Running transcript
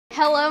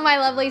Hello, my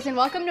lovelies, and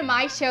welcome to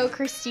my show,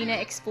 Christina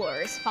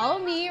Explores. Follow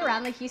me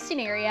around the Houston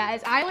area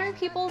as I learn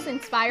people's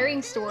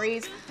inspiring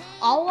stories,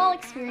 all while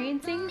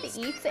experiencing the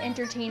eats, the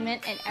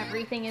entertainment, and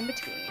everything in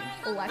between.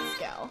 Let's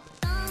go.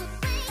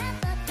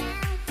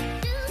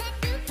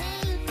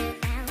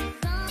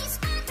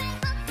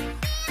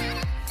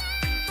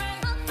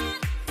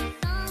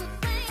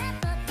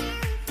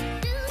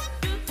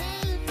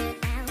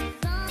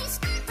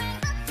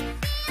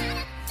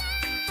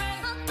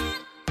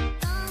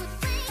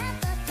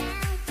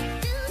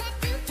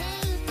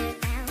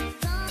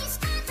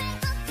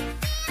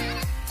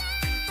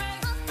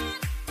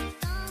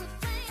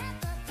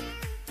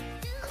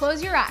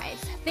 Close your eyes.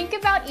 Think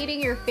about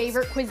eating your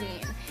favorite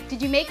cuisine.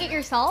 Did you make it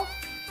yourself?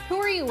 Who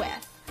are you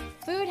with?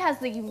 Food has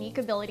the unique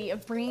ability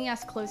of bringing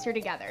us closer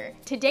together.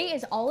 Today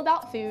is all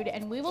about food,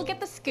 and we will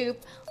get the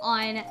scoop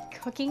on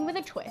Cooking with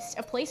a Twist,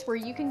 a place where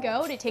you can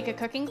go to take a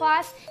cooking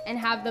class and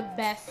have the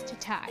best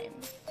time.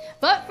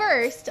 But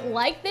first,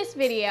 like this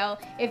video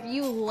if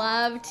you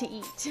love to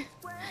eat.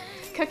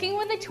 Cooking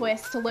with a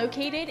Twist,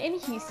 located in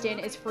Houston,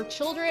 is for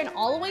children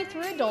all the way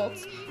through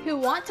adults who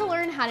want to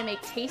learn how to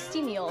make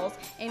tasty meals,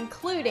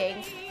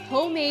 including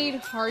homemade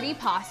hearty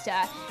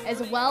pasta,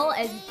 as well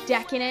as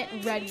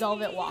decadent red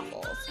velvet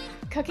waffles.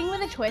 Cooking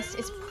with a Twist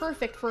is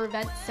perfect for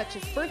events such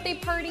as birthday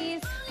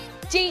parties,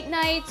 date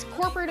nights,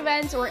 corporate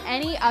events, or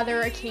any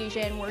other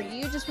occasion where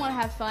you just want to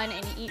have fun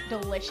and eat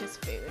delicious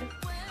food.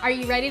 Are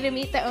you ready to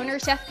meet the owner,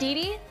 Chef Dee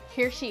Dee?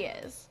 Here she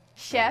is.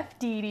 Chef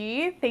Dee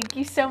Dee, thank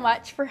you so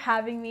much for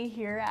having me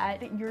here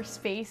at your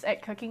space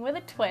at Cooking with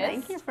a Twist.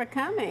 Thank you for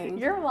coming.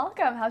 You're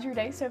welcome. How's your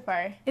day so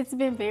far? It's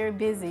been very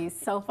busy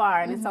so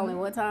far, and it's only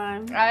what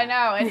time? I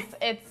know,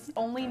 it's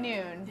only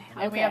noon,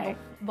 and we have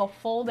the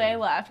full day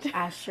left.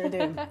 I sure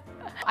do.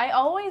 I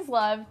always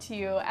love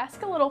to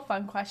ask a little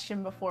fun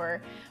question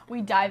before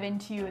we dive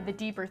into the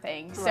deeper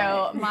things.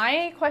 So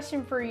my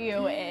question for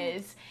you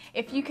is,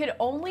 if you could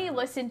only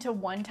listen to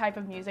one type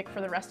of music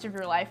for the rest of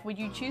your life, would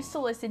you choose to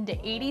listen to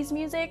 80s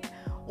music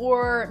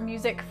or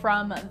music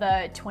from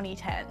the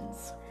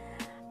 2010s?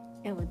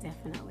 It would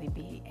definitely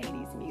be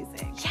 80s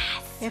music.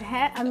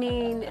 Yes! I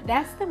mean,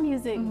 that's the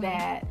music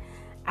that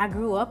I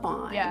grew up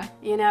on. Yeah.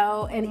 You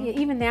know, and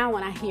even now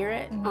when I hear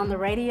it on the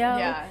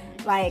radio,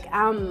 like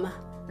I'm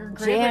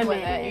jamming with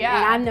it. and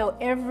I know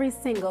every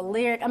single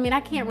lyric. I mean, I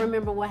can't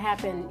remember what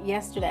happened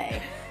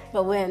yesterday,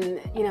 but when,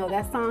 you know,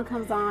 that song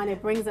comes on,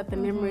 it brings up the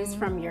memories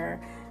from your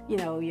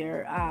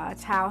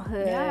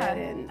childhood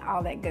and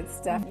all that good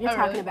stuff. You're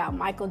talking about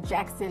Michael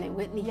Jackson and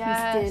Whitney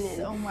Houston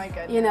and, oh my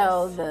goodness, you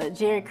know, the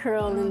Jerry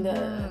curl and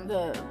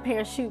the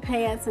parachute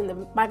pants and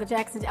the Michael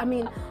Jackson. I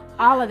mean,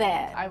 all of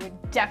that. I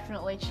would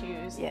definitely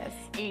choose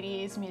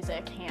 80s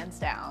music, hands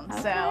down.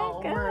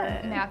 So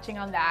we're matching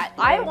on that.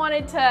 I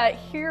wanted to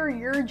hear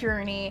your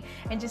journey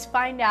and just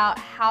find out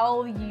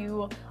how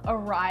you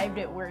arrived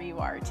at where you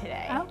are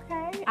today.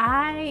 Okay.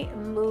 I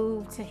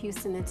moved to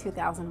Houston in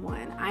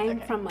 2001. I am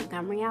from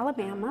Montgomery,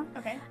 Alabama.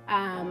 Okay.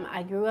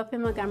 I grew up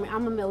in Montgomery.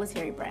 I'm a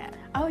military brat.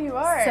 Oh, you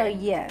are? So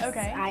yes,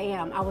 I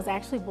am. I was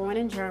actually born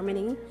in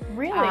Germany.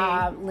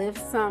 Really? Lived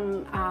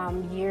some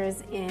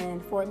years in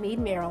Fort Meade,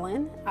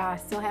 Maryland. I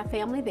still have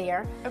family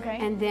there. Okay.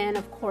 And then,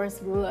 of course,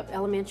 grew up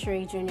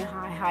elementary, junior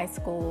high, high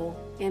school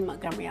in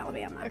Montgomery,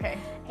 Alabama. Okay.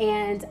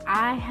 And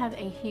I have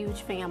a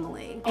huge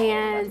family.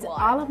 And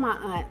all of my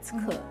aunts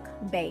cook,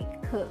 bake.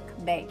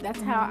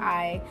 That's how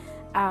I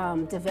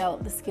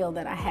developed the skill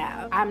that I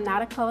have. I'm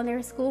not a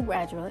culinary school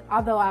graduate,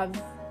 although I've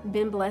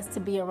been blessed to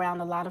be around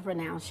a lot of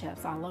renowned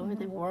chefs all over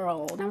the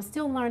world. I'm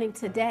still learning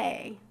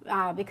today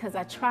because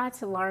I try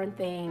to learn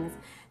things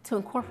to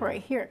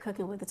incorporate here at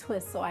Cooking with a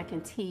Twist so I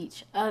can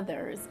teach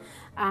others.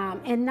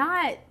 And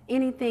not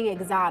anything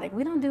exotic.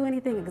 We don't do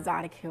anything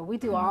exotic here. We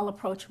do all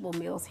approachable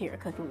meals here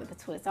at Cooking with a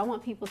Twist. I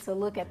want people to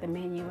look at the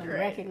menu and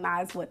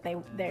recognize what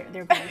they're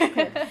going to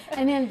cook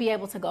and then be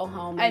able to go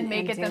home and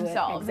make it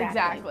themselves.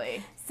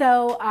 Exactly.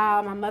 So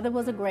my mother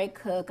was a great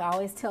cook. I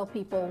always tell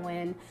people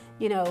when,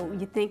 you know,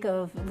 you think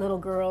of little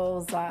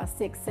girls,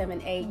 6,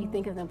 7, 8, you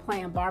think of them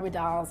playing Barbie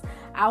dolls.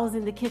 I was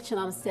in the kitchen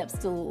on a step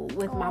stool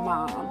with my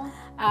mom.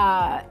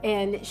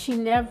 And she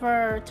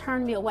never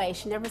turned me away.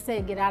 She never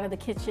said, get out of the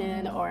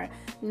kitchen or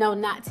no,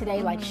 not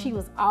today. Like she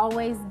was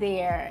always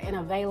there and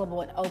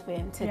available and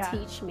open to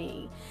teach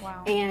me.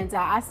 Wow. And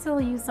I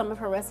still use some of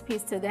her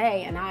recipes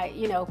today. And I,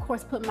 you know, of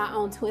course, put my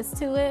own twist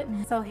to it.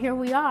 So here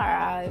we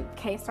are.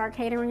 Start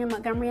catering in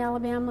Montgomery,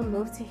 Alabama,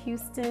 moved to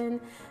Houston,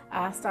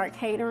 start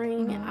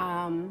catering.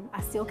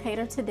 I still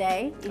cater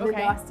today, even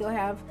though I still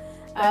have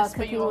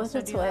Cooking with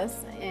a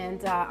Twist.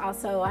 And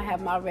also I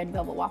have my red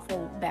velvet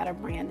waffle batter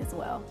brand as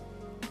well.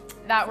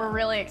 That we're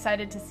really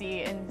excited to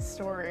see in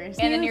stores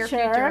and in your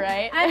future,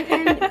 right?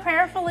 And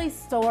prayerfully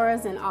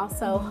stores and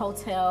also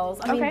hotels.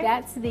 I mean,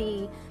 that's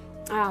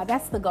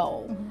the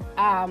goal.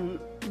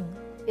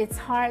 It's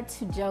hard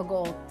to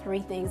juggle 3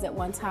 things at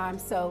one time,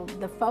 so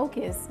the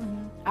focus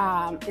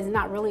is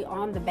not really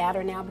on the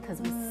batter now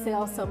because we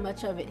sell so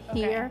much of it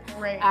here.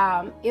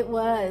 It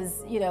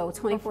was, you know,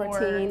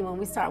 2014 when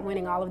we start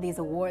winning all of these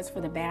awards for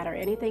the batter.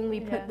 Anything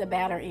we put the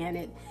batter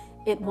in,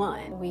 it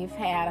won. We've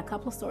had a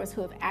couple of stores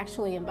who have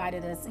actually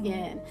invited us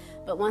in,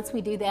 but once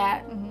we do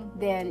that,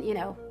 then, you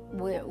know,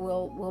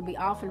 we'll be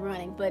off and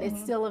running, but it's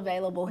still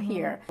available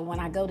here. When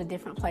I go to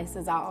different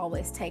places, I'll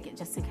always take it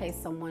just in case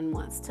someone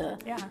wants to,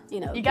 you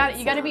know. You got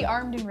to be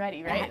armed and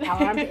ready, right?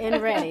 Armed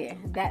and ready.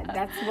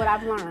 That's what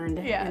I've learned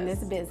in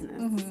this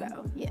business.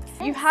 So yes.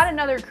 You've had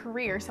another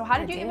career, so how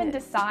did you even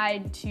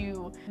decide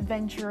to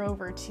venture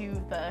over to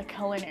the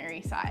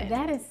culinary side?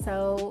 That is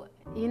so,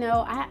 you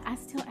know, I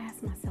still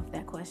ask myself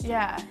that question.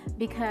 Yeah.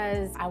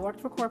 Because I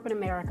worked for corporate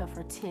America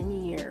for 10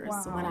 years.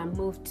 When I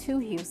moved to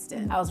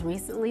Houston, I was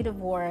recently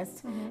divorced,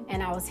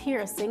 and I was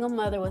here, a single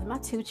mother with my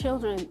 2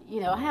 children.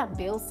 You know, I have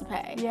bills to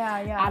pay.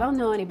 I don't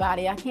know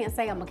anybody. I can't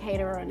say I'm a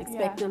caterer and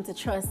expect them to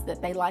trust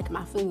that they like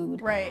my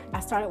food. Right. I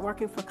started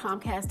working for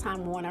Comcast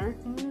Time Warner,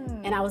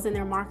 and I was in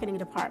their marketing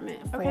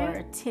department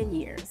for 10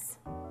 years.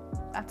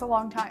 That's a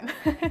long time.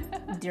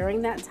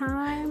 During that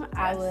time,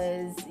 I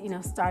was, you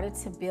know, started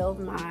to build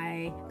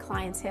my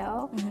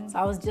clientele. So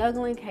I was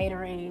juggling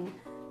catering,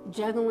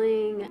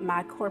 juggling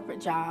my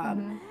corporate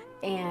job,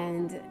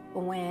 and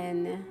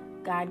when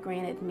God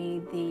granted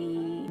me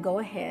the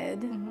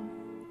go-ahead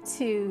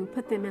to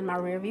put them in my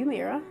rearview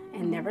mirror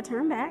and never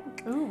turn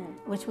back,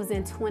 which was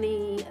in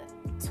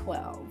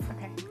 2012.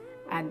 Okay.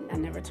 I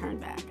never turned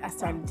back. I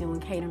started doing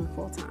catering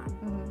full-time.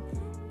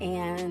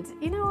 And,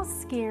 you know,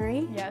 it's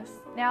scary. Yes.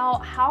 Now,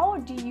 how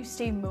do you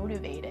stay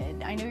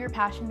motivated? I know you're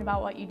passionate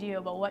about what you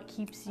do, but what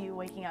keeps you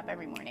waking up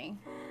every morning?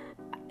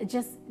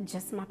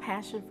 Just my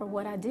passion for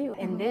what I do.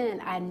 And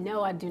then I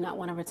know I do not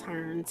want to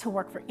return to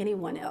work for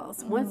anyone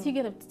else. Once you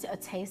get a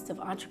taste of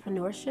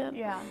entrepreneurship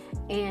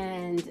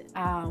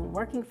and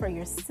working for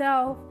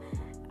yourself,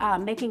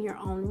 making your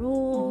own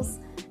rules,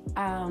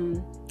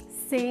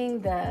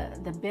 seeing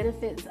the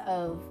benefits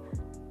of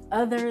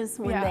others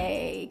when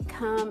they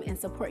come and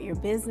support your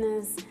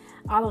business,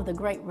 all of the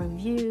great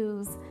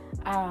reviews,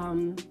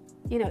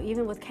 you know,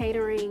 even with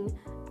catering,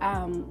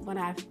 when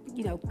I,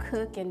 you know,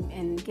 cook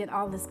and get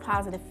all this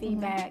positive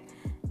feedback,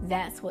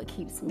 that's what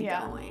keeps me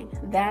going.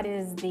 That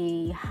is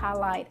the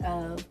highlight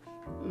of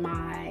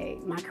my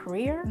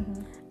career.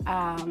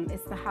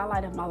 It's the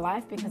highlight of my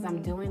life because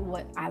I'm doing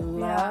what I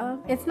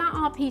love. It's not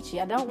all peachy.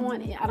 I don't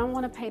want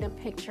to paint a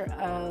picture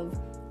of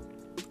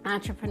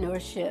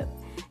entrepreneurship,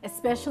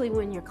 especially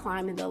when you're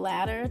climbing the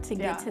ladder to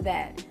get to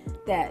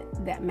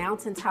that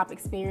mountaintop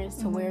experience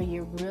to where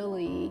you're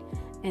really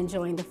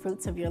enjoying the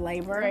fruits of your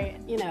labor.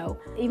 You know,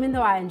 even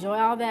though I enjoy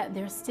all that,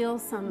 there's still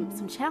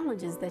some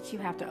challenges that you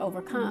have to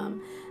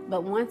overcome.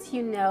 But once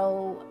you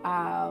know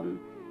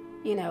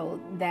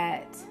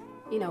that,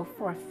 you know,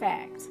 for a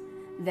fact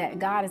that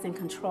God is in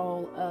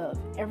control of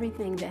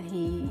everything that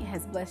He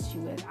has blessed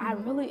you with, I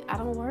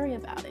don't worry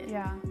about it.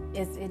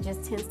 It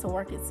just tends to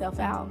work itself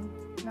out.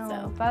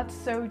 No, that's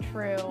so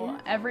true.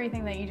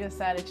 Everything that you just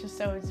said, it's just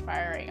so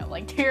inspiring. I'm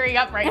like tearing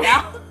up right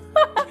now.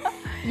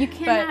 You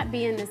cannot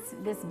be in this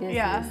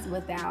business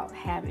without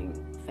having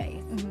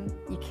faith.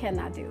 You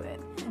cannot do it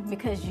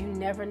because you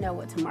never know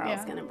what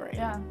tomorrow's going to bring.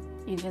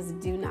 You just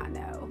do not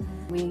know.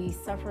 We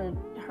suffered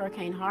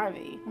Hurricane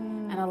Harvey,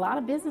 and a lot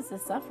of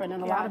businesses suffered,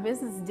 and a lot of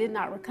businesses did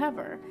not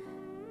recover.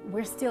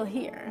 We're still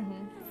here.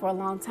 For a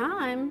long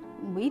time,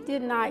 we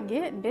did not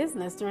get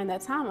business during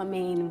that time. I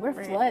mean, we're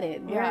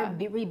flooded. We're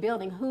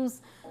rebuilding.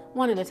 Who's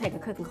wanting to take a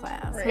cooking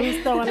class? Who's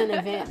throwing an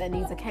event that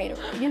needs a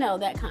caterer? You know,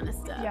 that kind of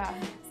stuff.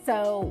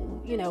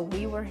 So, you know,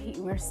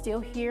 we're still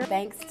here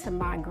thanks to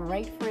my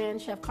great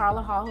friend, Chef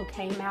Carla Hall, who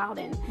came out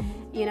and,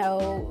 you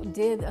know,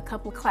 did a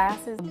couple of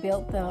classes,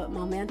 built the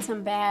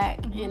momentum back,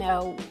 you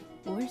know.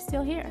 We're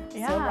still here,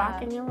 still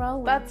rocking and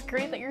rolling. That's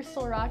great that you're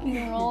still rocking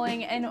and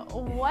rolling. And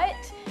what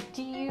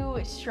do you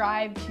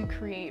strive to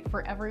create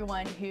for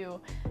everyone who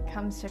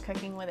comes to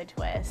Cooking with a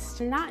Twist?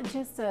 Not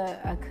just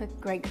a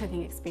great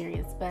cooking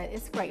experience, but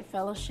it's great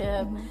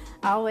fellowship.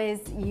 I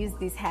always use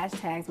these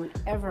hashtags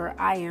whenever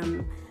I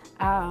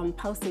am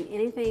posting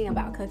anything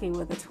about Cooking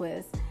with a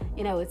Twist.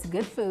 You know, it's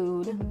good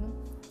food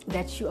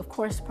that you, of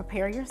course,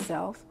 prepare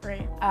yourself.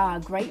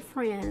 Great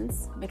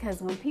friends, because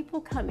when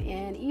people come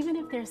in, even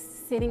if they're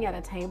sitting at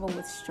a table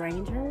with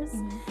strangers,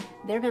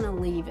 they're gonna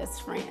leave as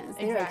friends.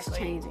 They're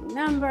exchanging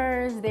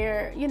numbers.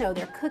 They're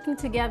cooking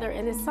together,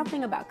 and there's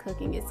something about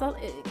cooking. It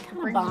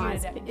kind of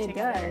bonds. It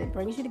does. It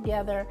brings you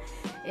together.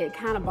 It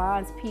kind of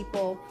bonds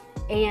people,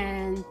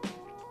 and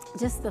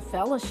just the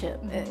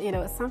fellowship. You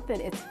know, it's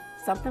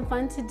something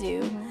fun to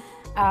do.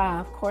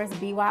 Of course,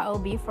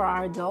 BYOB for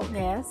our adult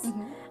guests.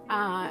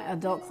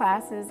 Adult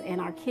classes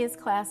and our kids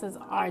classes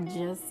are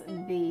just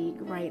the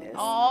greatest.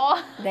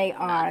 They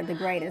are the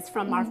greatest.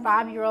 From our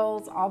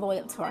 5-year-olds all the way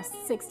up to our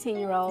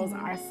 16-year-olds,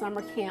 our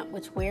summer camp,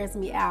 which wears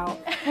me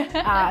out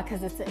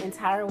because it's an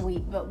entire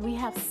week, but we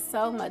have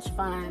so much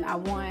fun. I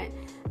want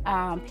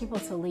people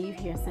to leave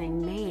here saying,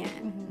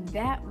 man,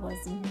 that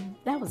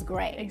that was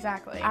great.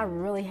 Exactly. I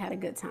really had a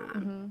good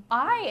time.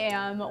 I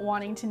am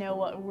wanting to know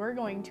what we're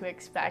going to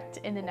expect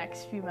in the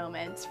next few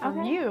moments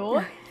from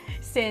you,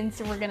 since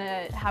we're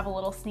gonna have a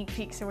little sneak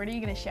peek. So what are you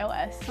gonna show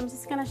us? I'm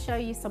just gonna show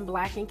you some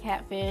blackened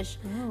catfish,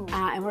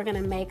 and we're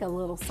gonna make a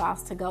little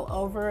sauce to go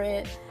over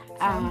it.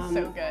 Sounds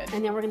so good.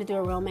 And then we're gonna do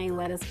a romaine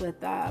lettuce with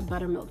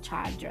buttermilk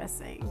chive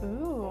dressing.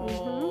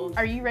 Ooh.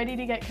 Are you ready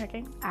to get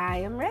cooking? I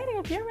am ready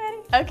if you're ready.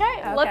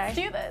 Okay, let's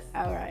do this.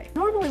 All right.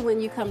 Normally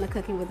when you come to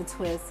Cooking with a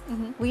Twist,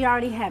 we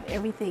already have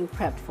everything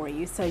prepped for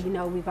you. So, you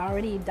know, we've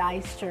already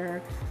diced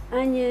your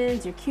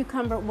onions, your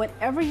cucumber,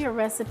 whatever your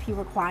recipe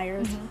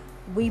requires.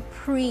 We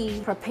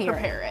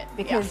prepare it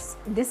because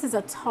this is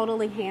a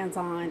totally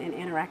hands-on and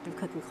interactive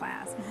cooking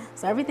class.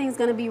 So everything's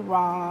gonna be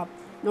raw.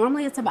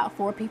 Normally it's about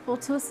 4 people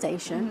to a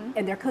station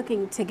and they're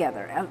cooking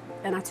together.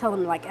 And I tell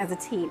them, like, as a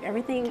team,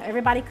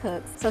 everybody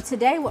cooks. So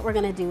today what we're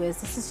gonna do is,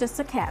 this is just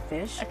a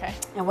catfish. Okay.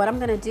 And what I'm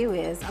gonna do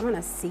is, I'm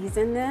gonna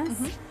season this.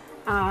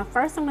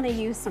 First I'm gonna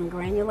use some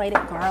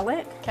granulated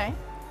garlic. Okay.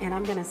 And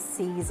I'm gonna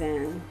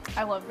season.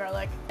 I love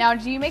garlic. Now,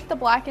 do you make the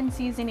blackened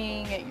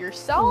seasoning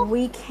yourself?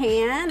 We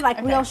can, like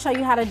we'll show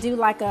you how to do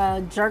like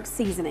a jerk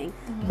seasoning,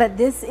 but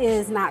this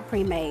is not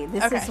pre-made.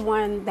 This is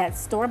one that's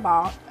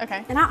store-bought.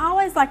 Okay. And I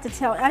always like to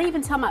tell, I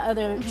even tell my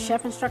other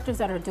chef instructors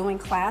that are doing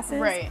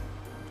classes,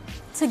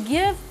 to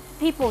give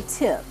people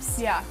tips.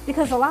 Yeah.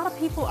 Because a lot of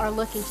people are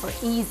looking for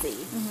easy.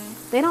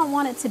 They don't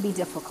want it to be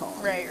difficult.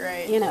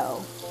 Right. You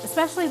know,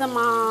 especially the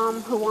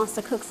mom who wants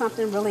to cook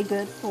something really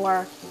good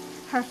for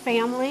her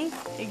family.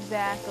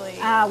 Exactly.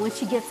 When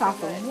she gets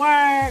off of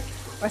work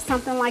or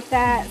something like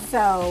that.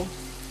 So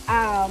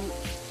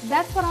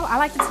that's what I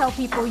like to tell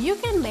people. You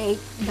can make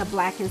the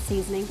blackened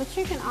seasoning, but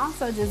you can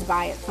also just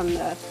buy it from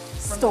the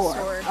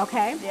store.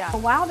 Okay? Yeah.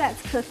 While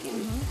that's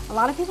cooking, a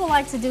lot of people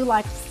like to do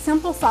like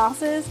simple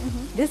sauces.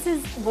 This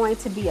is going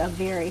to be a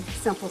very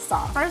simple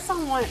sauce. First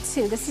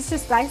this is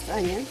just diced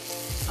onion.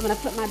 I'm gonna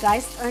put my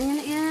diced onion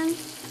in.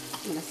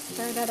 I'm gonna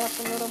stir that up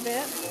a little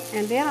bit.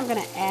 And then I'm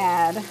gonna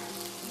add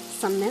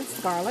some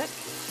minced garlic.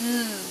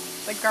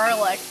 The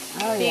garlic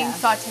being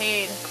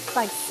sauteed. It's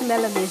like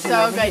smell-o-vision.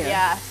 So good,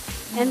 yeah.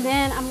 And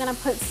then I'm gonna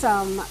put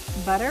some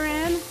butter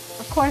in.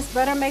 Of course,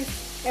 butter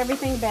makes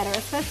everything better,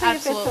 especially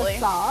if it's a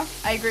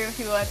sauce. I agree with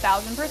you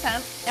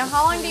 1000%. Now,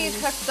 how long do you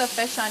cook the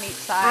fish on each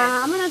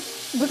side?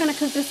 We're gonna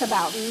cook this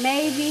about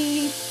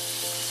maybe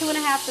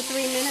 2.5 to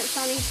 3 minutes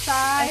on each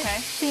side. Okay.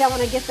 See, I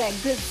want to get that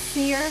good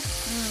sear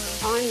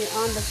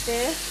on the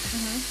fish.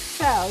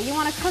 So you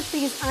want to cook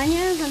these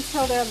onions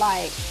until they're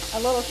like a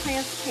little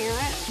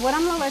transparent. What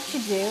I'm gonna let you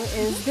do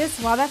is this,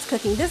 while that's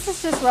cooking, this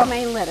is just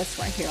romaine lettuce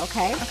right here,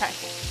 okay? Okay.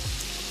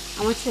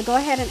 I want you to go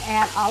ahead and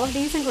add all of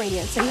these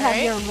ingredients. So you have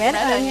your red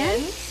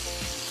onion,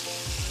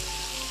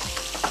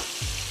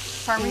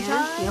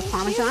 Parmesan, your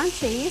Parmesan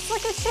cheese,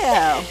 like a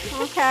show.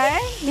 Okay.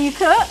 Do you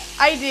cook?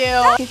 I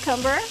do.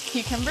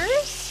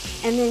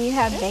 Cucumbers. And then you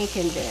have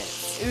bacon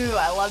bits. Ooh,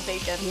 I love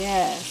bacon.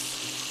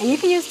 Yes. And you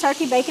can use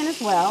turkey bacon as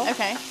well.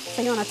 Okay.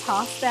 So you want to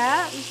toss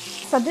that.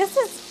 So this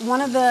is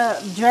one of the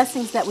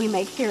dressings that we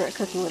make here at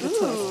Cooking with a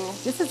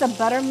Twist. This is a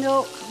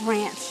buttermilk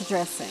ranch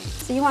dressing.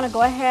 So you want to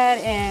go ahead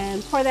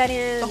and pour that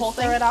in. The whole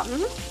thing? Stir it out.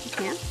 You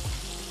can.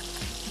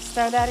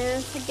 Stir that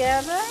in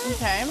together.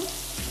 Okay.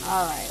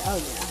 All right. Oh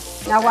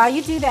yeah. Now while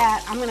you do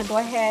that, I'm going to go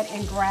ahead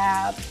and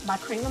grab my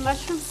cream of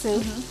mushroom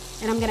soup,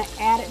 and I'm going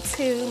to add it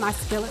to my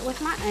skillet with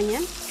my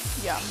onion.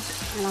 Yum.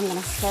 And I'm going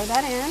to stir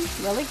that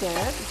in really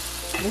good.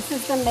 This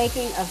is the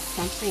making of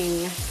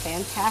something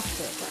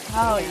fantastic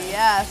right here.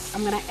 Yes.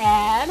 I'm going to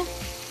add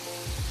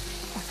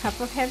a cup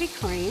of heavy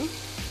cream,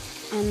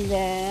 and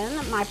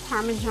then my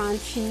Parmesan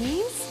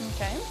cheese.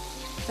 Okay.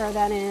 Stir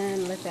that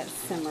in, let that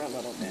simmer a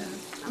little bit.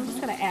 I'm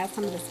just going to add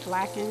some of this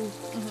blackened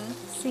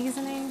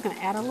seasoning. I'm going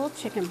to add a little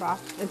chicken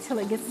broth until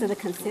it gets to the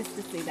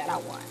consistency that I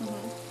want.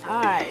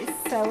 All right,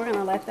 so we're going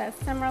to let that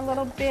simmer a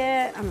little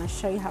bit. I'm going to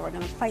show you how we're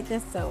going to plate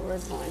this. So we're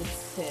going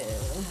to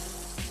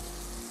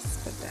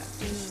put that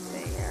fish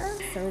there.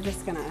 So we're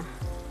just going to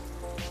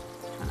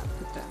kind of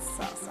put that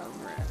sauce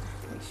over it.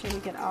 Make sure we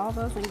get all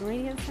those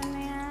ingredients in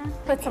there.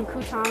 Put some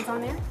croutons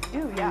on there.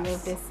 Ooh, yes.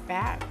 Move this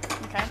back.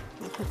 Okay.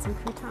 We'll put some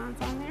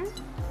croutons on there.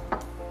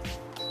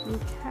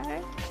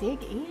 Okay,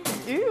 dig in.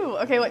 Ooh,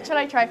 okay, what should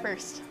I try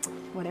first?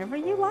 Whatever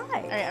you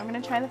like. All right, I'm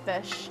gonna try the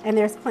fish. And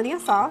there's plenty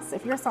of sauce.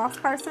 If you're a sauce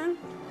person,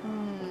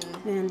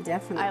 then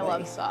definitely. I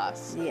love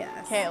sauce.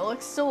 Yes. Okay, it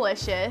looks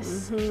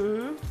delicious.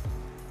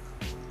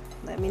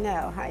 Let me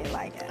know how you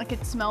like it. I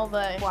could smell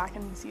the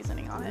blackened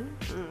seasoning on it.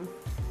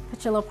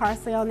 Put your little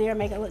parsley on there,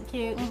 make it look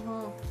cute.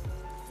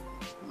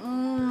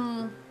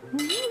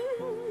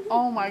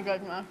 Oh my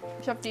goodness.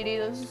 Chef Dee Dee,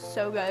 this is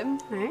so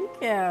good. Thank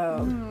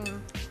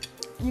you.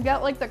 You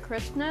get like the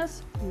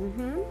crispness.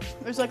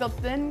 There's like a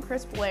thin,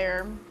 crisp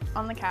layer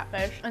on the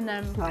catfish, and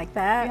then Like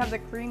that? you have the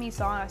creamy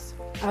sauce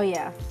Oh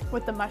yeah.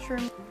 with the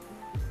mushroom.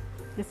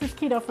 This is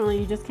keto friendly,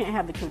 you just can't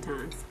have the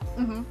croutons.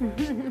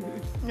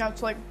 Yeah,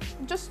 it's like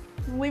just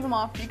Leave them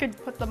off. You could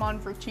put them on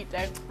for cheat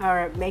day.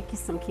 Or make you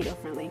some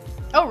keto-friendly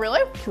Oh,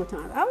 really?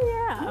 croutons. Oh,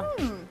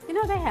 yeah. You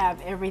know, they have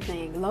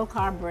everything.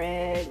 Low-carb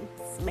bread.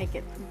 Make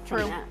it from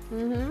True.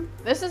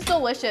 that. This is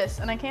delicious,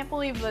 and I can't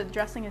believe the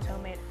dressing is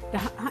homemade.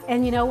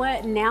 And you know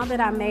what? Now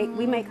that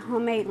we make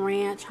homemade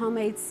ranch,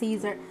 homemade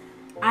Caesar,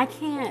 I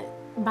can't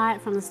buy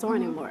it from the store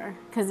anymore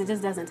because it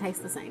just doesn't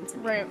taste the same to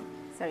me. Right.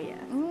 So,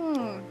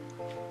 yeah.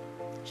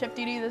 Chef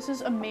Dee Dee, this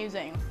is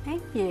amazing.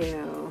 Thank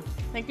you.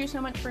 Thank you so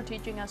much for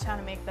teaching us how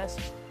to make this.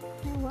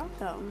 You're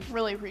welcome.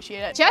 Really appreciate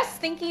it. Just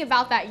thinking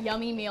about that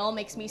yummy meal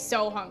makes me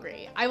so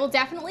hungry. I will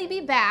definitely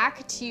be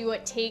back to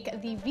take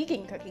the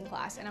vegan cooking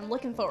class, and I'm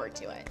looking forward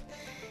to it.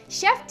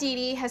 Chef Dee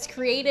Dee has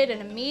created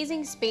an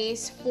amazing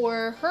space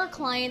for her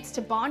clients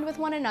to bond with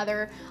one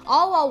another,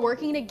 all while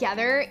working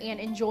together and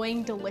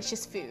enjoying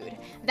delicious food.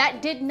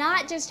 That did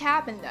not just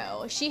happen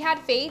though. She had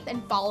faith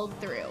and followed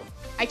through.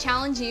 I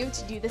challenge you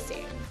to do the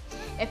same.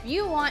 If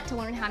you want to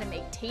learn how to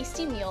make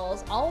tasty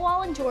meals, all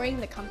while enjoying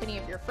the company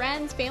of your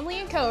friends, family,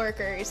 and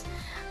coworkers,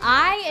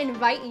 I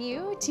invite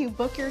you to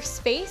book your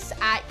space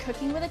at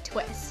Cooking with a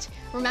Twist.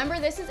 Remember,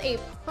 this is a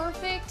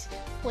perfect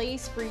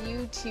place for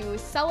you to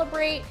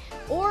celebrate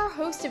or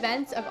host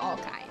events of all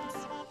kinds.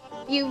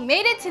 You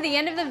made it to the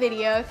end of the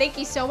video. Thank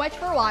you so much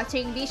for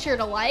watching. Be sure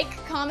to like,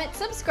 comment,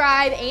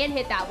 subscribe, and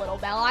hit that little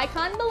bell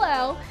icon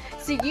below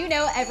so you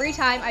know every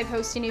time I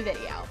post a new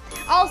video.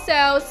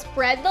 Also,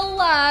 spread the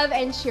love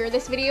and share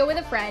this video with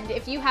a friend.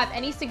 If you have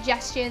any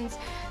suggestions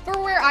for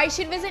where I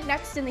should visit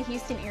next in the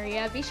Houston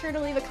area, be sure to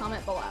leave a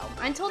comment below.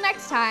 Until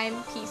next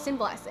time, peace and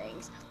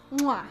blessings.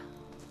 Mwah.